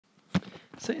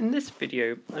So in this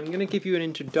video, I'm going to give you an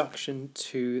introduction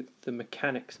to the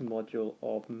mechanics module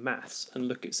of maths and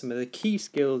look at some of the key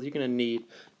skills you're going to need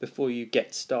before you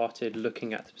get started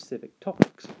looking at specific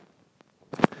topics.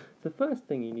 The first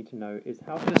thing you need to know is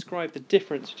how to describe the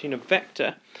difference between a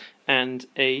vector and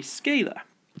a scalar.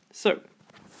 So,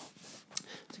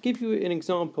 to give you an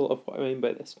example of what I mean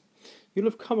by this, you'll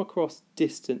have come across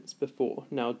distance before.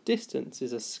 Now, distance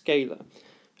is a scalar.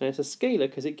 And it's a scalar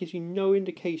because it gives you no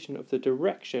indication of the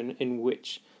direction in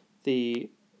which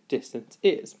the distance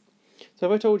is. So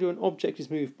if I told you an object is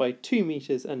moved by 2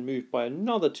 meters and moved by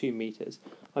another 2 meters,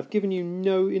 I've given you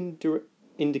no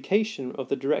indication of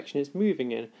the direction it's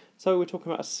moving in. So we're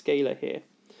talking about a scalar here.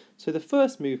 So the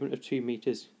first movement of 2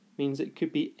 meters means it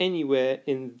could be anywhere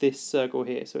in this circle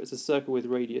here. So it's a circle with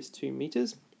radius 2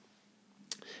 meters.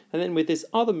 And then with this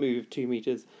other move of 2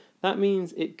 meters, that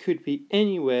means it could be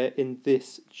anywhere in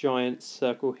this giant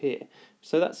circle here.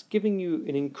 So that's giving you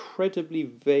an incredibly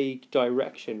vague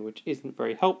direction, which isn't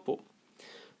very helpful.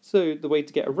 So the way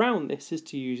to get around this is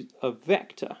to use a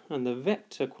vector, and the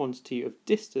vector quantity of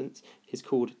distance is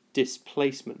called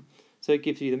displacement. So it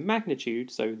gives you the magnitude,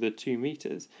 so the 2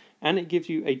 meters, and it gives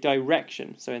you a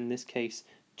direction, so in this case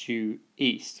due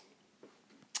east.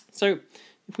 So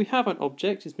if we have an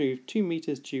object is moved 2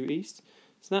 meters due east,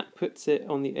 so that puts it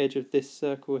on the edge of this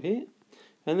circle here,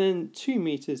 and then 2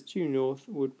 meters due north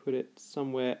would put it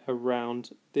somewhere around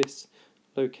this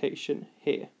location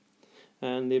here.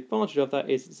 And the advantage of that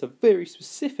is it's a very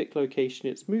specific location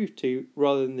it's moved to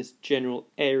rather than this general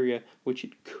area which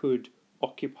it could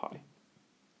occupy.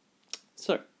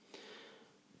 So,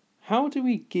 how do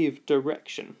we give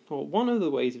direction? Well, one of the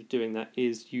ways of doing that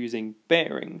is using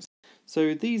bearings.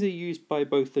 So these are used by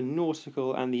both the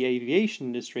nautical and the aviation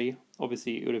industry.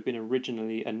 Obviously it would have been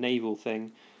originally a naval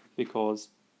thing because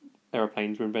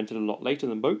aeroplanes were invented a lot later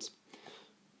than boats.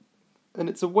 And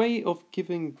it's a way of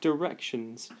giving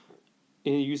directions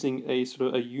in using a sort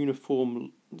of a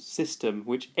uniform system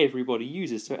which everybody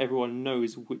uses, so everyone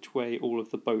knows which way all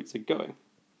of the boats are going.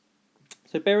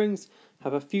 So bearings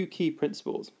have a few key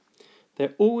principles.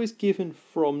 They're always given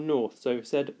from north, so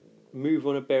said move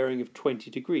on a bearing of 20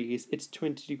 degrees, it's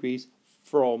 20 degrees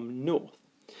from north.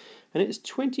 And it's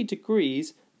 20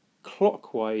 degrees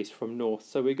clockwise from north,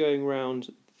 so we're going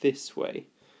round this way.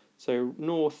 So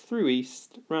north through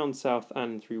east, round south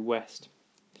and through west.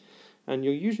 And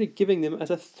you're usually giving them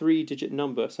as a 3-digit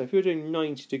number, so if you're doing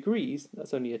 90 degrees,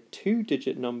 that's only a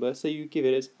 2-digit number, so you give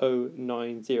it as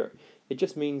 090. It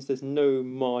just means there's no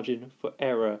margin for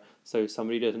error, so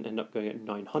somebody doesn't end up going at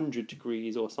 900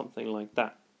 degrees or something like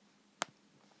that.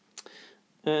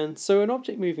 And so an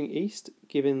object moving east,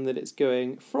 given that it's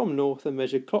going from north and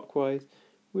measured clockwise,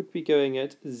 would be going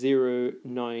at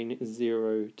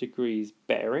 090 degrees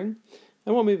bearing.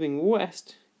 And one moving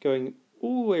west, going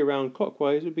all the way around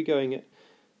clockwise, would be going at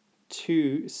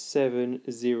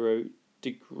 270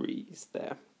 degrees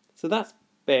there. So that's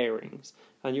bearings.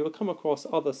 And you'll come across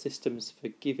other systems for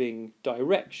giving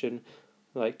direction,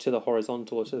 like to the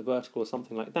horizontal or to the vertical or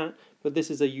something like that, but this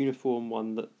is a uniform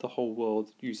one that the whole world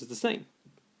uses the same.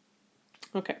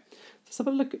 Okay, let's have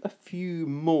a look at a few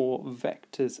more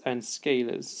vectors and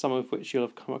scalars, some of which you'll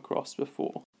have come across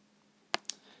before.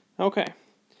 Okay,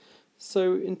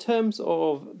 so in terms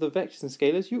of the vectors and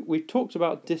scalars, we've talked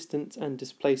about distance and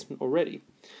displacement already.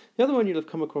 The other one you'll have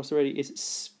come across already is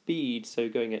speed, so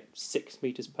going at 6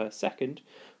 meters per second,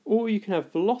 or you can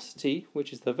have velocity,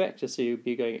 which is the vector, so you'll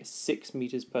be going at 6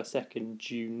 meters per second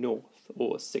due north,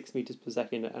 or 6 meters per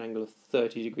second at an angle of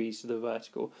 30 degrees to the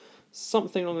vertical.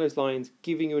 Something along those lines,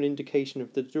 giving you an indication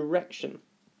of the direction.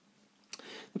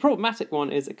 The problematic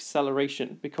one is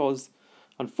acceleration, because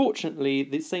unfortunately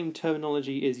the same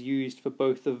terminology is used for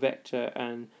both the vector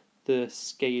and the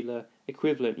scalar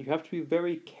equivalent. You have to be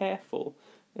very careful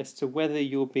as to whether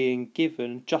you're being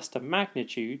given just a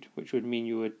magnitude, which would mean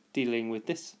you were dealing with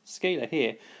this scalar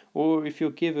here, or if you're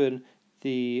given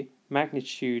the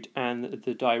magnitude and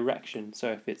the direction.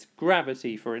 So if it's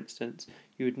gravity, for instance,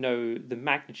 you would know the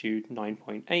magnitude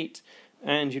 9.8,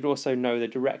 and you'd also know the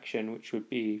direction, which would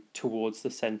be towards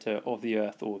the centre of the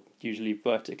Earth, or usually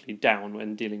vertically down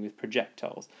when dealing with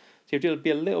projectiles. So you have to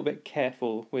be a little bit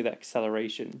careful with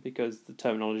acceleration because the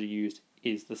terminology used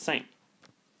is the same.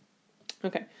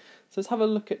 Okay, so let's have a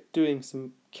look at doing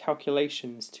some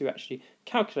calculations to actually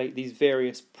calculate these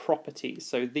various properties.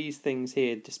 So these things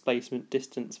here, displacement,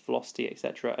 distance, velocity,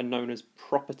 etc., are known as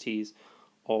properties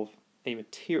of a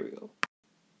material.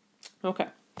 Okay,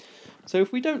 so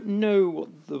if we don't know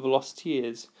what the velocity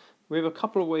is, we have a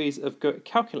couple of ways of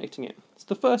calculating it. So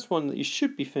the first one that you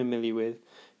should be familiar with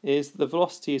is the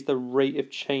velocity is the rate of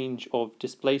change of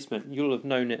displacement. You'll have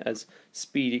known it as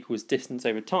speed equals distance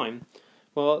over time.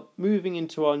 Well, moving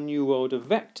into our new world of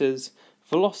vectors,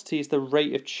 velocity is the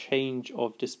rate of change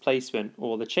of displacement,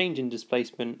 or the change in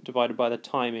displacement divided by the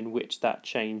time in which that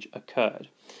change occurred.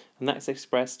 And that's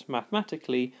expressed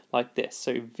mathematically like this.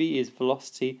 So v is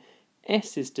velocity,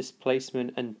 s is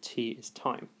displacement, and t is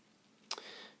time.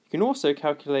 You can also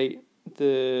calculate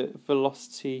the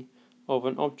velocity of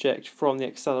an object from the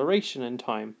acceleration in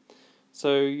time.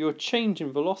 So your change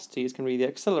in velocity is going to be the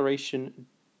acceleration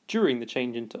during the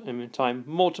change in time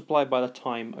multiplied by the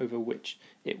time over which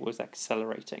it was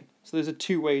accelerating. So those are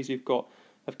two ways you've got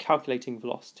of calculating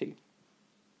velocity.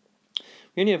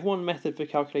 We only have one method for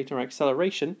calculating our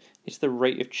acceleration. It's the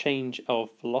rate of change of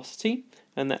velocity,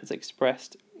 and that's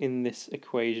expressed in this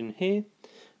equation here.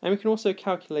 And we can also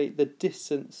calculate the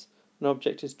distance an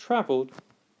object has travelled,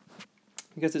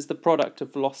 because it's the product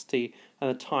of velocity and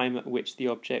the time at which the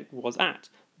object was at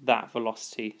that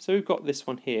velocity. So we've got this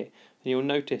one here, and you'll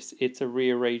notice it's a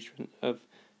rearrangement of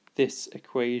this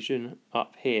equation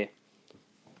up here.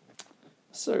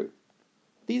 So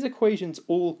these equations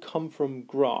all come from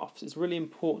graphs. It's really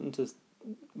important to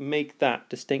make that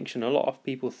distinction. A lot of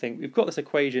people think we've got this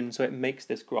equation so it makes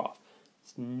this graph.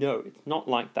 No, it's not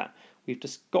like that. We've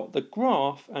just got the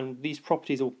graph, and these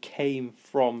properties all came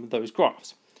from those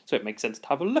graphs. So it makes sense to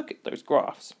have a look at those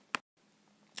graphs.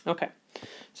 Okay,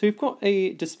 so we've got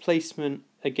a displacement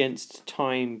against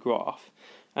time graph,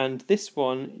 and this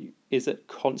one is at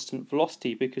constant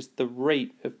velocity because the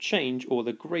rate of change, or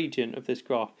the gradient of this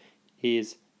graph,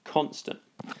 is constant.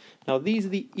 Now these are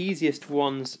the easiest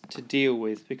ones to deal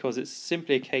with because it's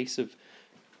simply a case of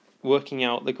working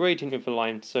out the gradient of the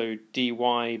line, so dy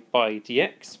by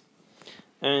dx.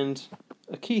 And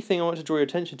a key thing I want to draw your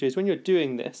attention to is when you're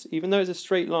doing this, even though it's a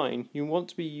straight line, you want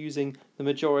to be using the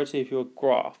majority of your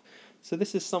graph. So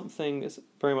this is something that's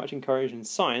very much encouraged in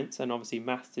science, and obviously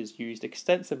maths is used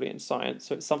extensively in science,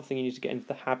 so it's something you need to get into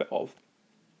the habit of.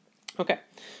 Okay,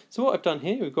 so what I've done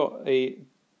here, we've got a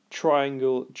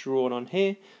triangle drawn on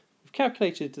here. We've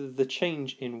calculated the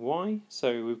change in y,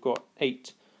 so we've got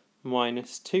 8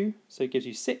 minus 2, so it gives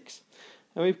you 6.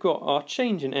 And we've got our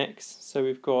change in x, so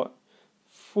we've got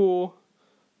 4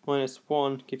 minus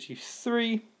 1 gives you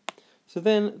 3. So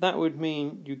then that would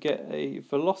mean you get a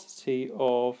velocity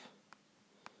of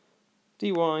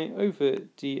dy over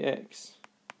dx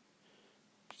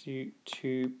to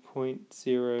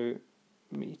 2.0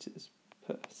 meters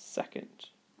per second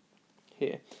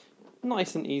here.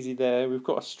 Nice and easy there. We've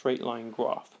got a straight line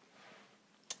graph.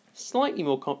 Slightly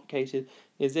more complicated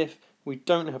is if we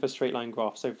don't have a straight line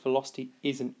graph, so velocity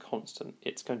isn't constant,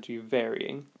 it's going to be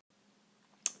varying.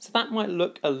 So that might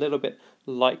look a little bit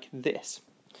like this.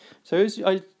 So as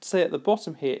I say at the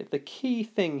bottom here, the key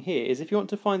thing here is if you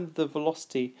want to find the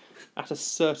velocity at a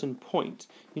certain point,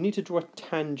 you need to draw a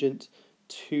tangent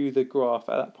to the graph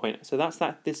at that point. So that's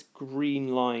this green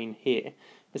line here.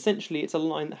 Essentially, it's a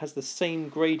line that has the same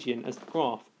gradient as the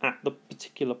graph at the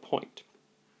particular point.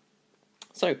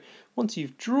 So once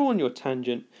you've drawn your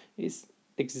tangent, it's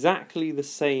exactly the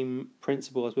same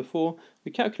principle as before.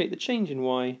 We calculate the change in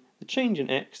y, the change in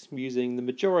x using the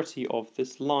majority of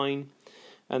this line,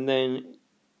 and then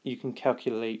you can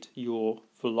calculate your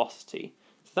velocity.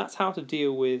 So that's how to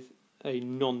deal with a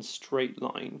non-straight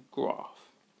line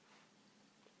graph.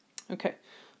 Okay,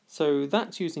 so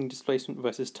that's using displacement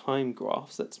versus time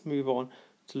graphs. Let's move on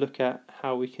to look at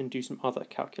how we can do some other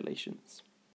calculations.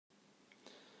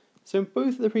 So in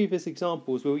both of the previous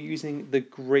examples, we were using the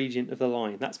gradient of the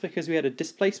line. That's because we had a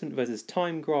displacement versus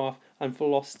time graph, and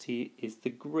velocity is the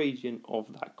gradient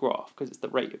of that graph because it's the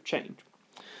rate of change.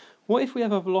 What if we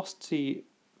have a velocity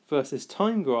versus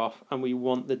time graph and we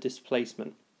want the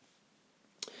displacement?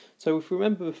 So if we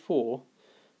remember before,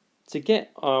 to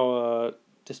get our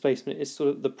displacement is sort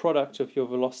of the product of your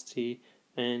velocity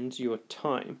and your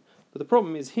time. But the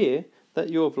problem is here that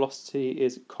your velocity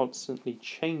is constantly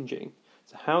changing.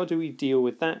 So how do we deal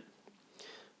with that?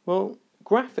 Well,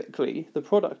 graphically, the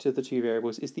product of the two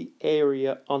variables is the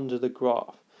area under the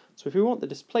graph. So if we want the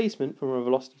displacement from a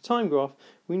velocity time graph,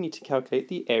 we need to calculate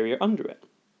the area under it.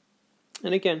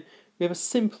 And again, we have a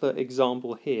simpler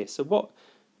example here. So what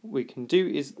we can do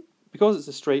is, because it's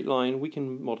a straight line, we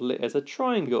can model it as a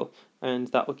triangle, and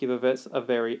that will give us a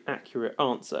very accurate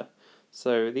answer.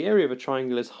 So the area of a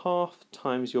triangle is half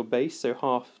times your base, so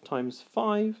half times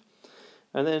 5,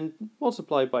 and then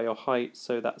multiplied by your height,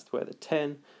 so that's where the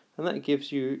 10, and that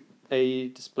gives you a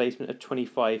displacement of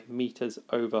 25 meters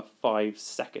over 5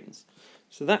 seconds.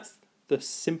 So that's the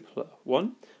simpler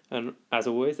one, and as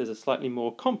always there's a slightly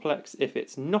more complex if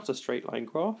it's not a straight line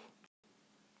graph.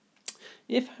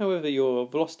 If, however, your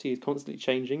velocity is constantly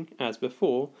changing, as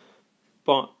before,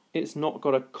 but it's not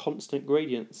got a constant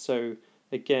gradient, so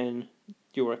again,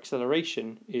 your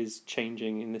acceleration is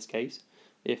changing in this case,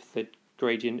 if the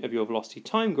gradient of your velocity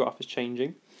time graph is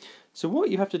changing. So what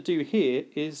you have to do here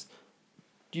is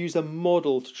use a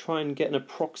model to try and get an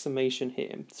approximation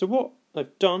here. So what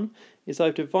I've done is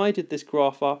I've divided this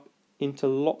graph up into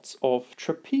lots of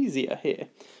trapezia here.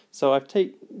 So I've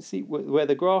see where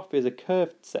the graph is a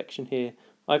curved section here,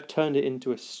 I've turned it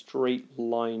into a straight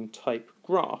line type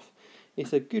graph.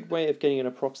 It's a good way of getting an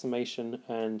approximation,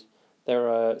 and there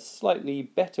are slightly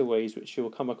better ways which you'll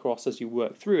come across as you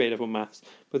work through A-level maths,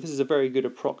 but this is a very good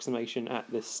approximation at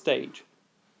this stage.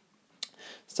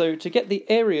 So to get the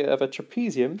area of a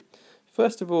trapezium,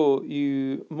 first of all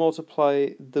you multiply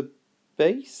the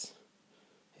base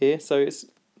here, so it's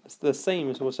the same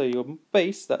as also your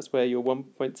base, that's where your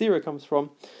 1.0 comes from,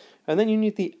 and then you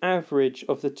need the average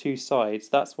of the two sides.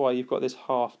 That's why you've got this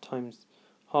half times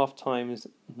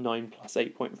 9 plus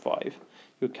 8.5.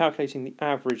 You're calculating the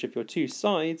average of your two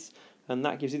sides, and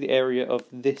that gives you the area of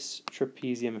this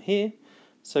trapezium here.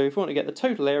 So if we want to get the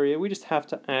total area, we just have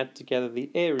to add together the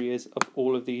areas of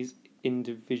all of these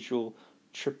individual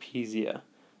trapezia,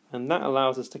 and that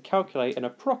allows us to calculate an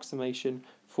approximation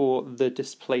for the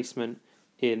displacement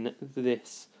in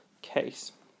this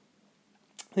case.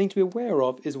 The thing to be aware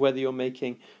of is whether you're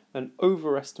making an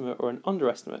overestimate or an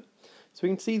underestimate. So we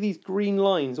can see these green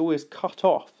lines always cut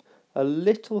off a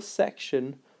little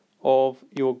section of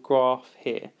your graph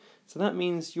here. So that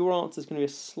means your answer is going to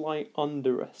be a slight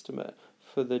underestimate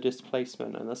for the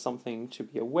displacement, and that's something to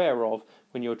be aware of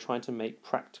when you're trying to make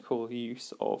practical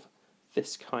use of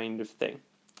this kind of thing.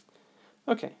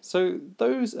 Okay, so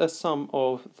those are some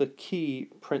of the key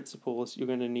principles you're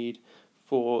going to need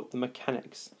for the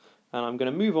mechanics, and I'm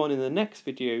going to move on in the next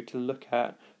video to look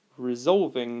at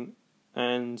resolving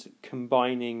and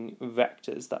combining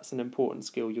vectors. That's an important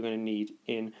skill you're going to need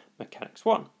in Mechanics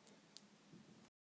 1.